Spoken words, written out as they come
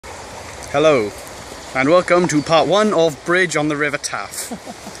Hello, and welcome to part 1 of Bridge on the River Taff.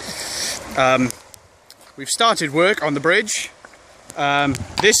 We've started work on the bridge.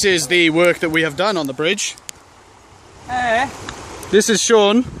 This is the work that we have done on the bridge. Hey. This is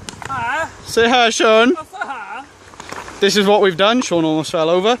Sean. Hi. Say hi, Sean. Hi. This is what we've done. Sean almost fell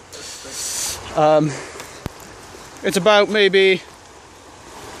over. It's about maybe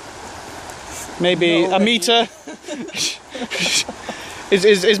a metre.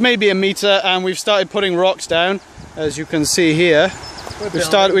 Is maybe a metre, and we've started putting rocks down, as you can see here. We've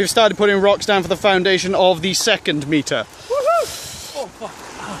started putting rocks down for the foundation of the 2nd metre. Woohoo! Oh fuck!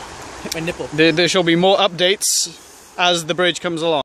 Hit my nipple. There shall be more updates as the bridge comes along.